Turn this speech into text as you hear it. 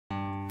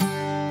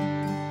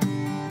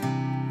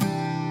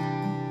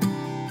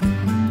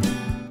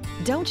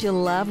Don't you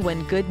love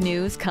when good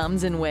news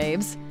comes in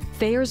waves?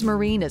 Thayer's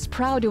Marine is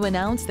proud to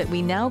announce that we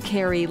now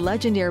carry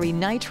legendary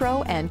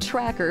Nitro and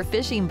Tracker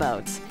fishing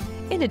boats,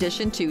 in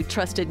addition to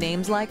trusted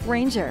names like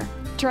Ranger,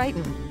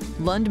 Triton,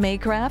 Lund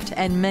Maycraft,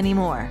 and many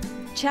more.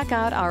 Check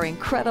out our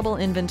incredible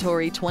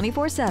inventory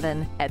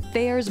 24/7 at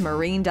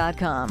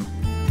ThayersMarine.com.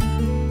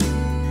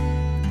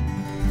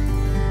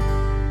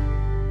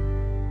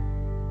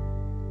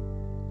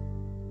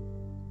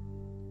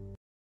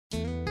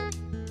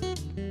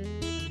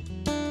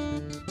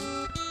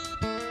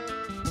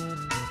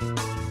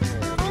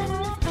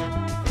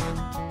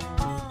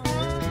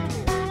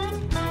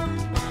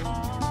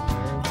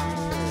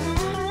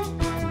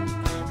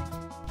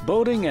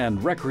 Boating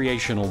and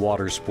recreational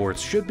water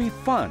sports should be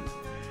fun,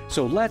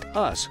 so let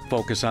us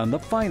focus on the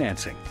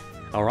financing.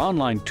 Our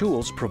online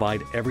tools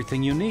provide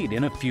everything you need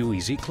in a few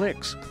easy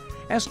clicks.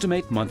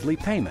 Estimate monthly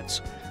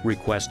payments,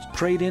 request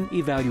trade-in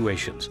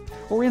evaluations,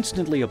 or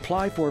instantly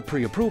apply for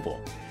pre-approval.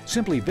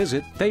 Simply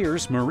visit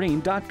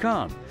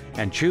ThayersMarine.com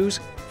and choose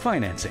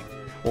Financing,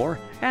 or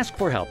ask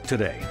for help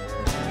today.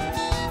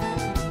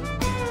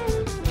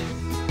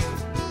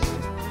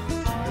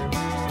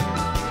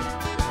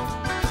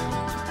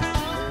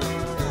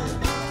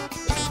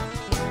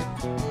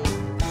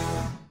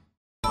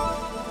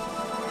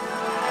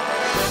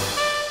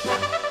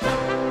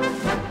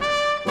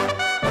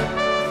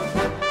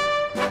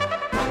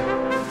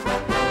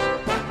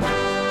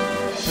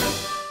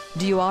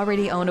 Do you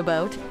already own a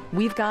boat?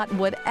 We've got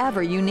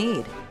whatever you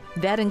need.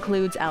 That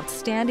includes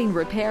outstanding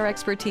repair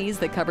expertise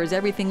that covers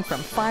everything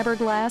from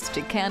fiberglass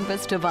to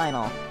canvas to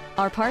vinyl.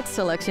 Our parts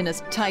selection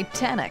is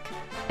titanic,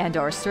 and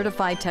our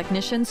certified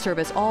technicians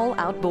service all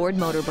outboard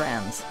motor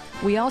brands.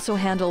 We also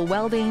handle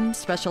welding,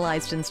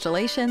 specialized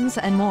installations,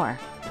 and more.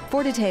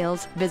 For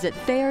details, visit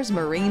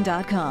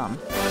ThayersMarine.com.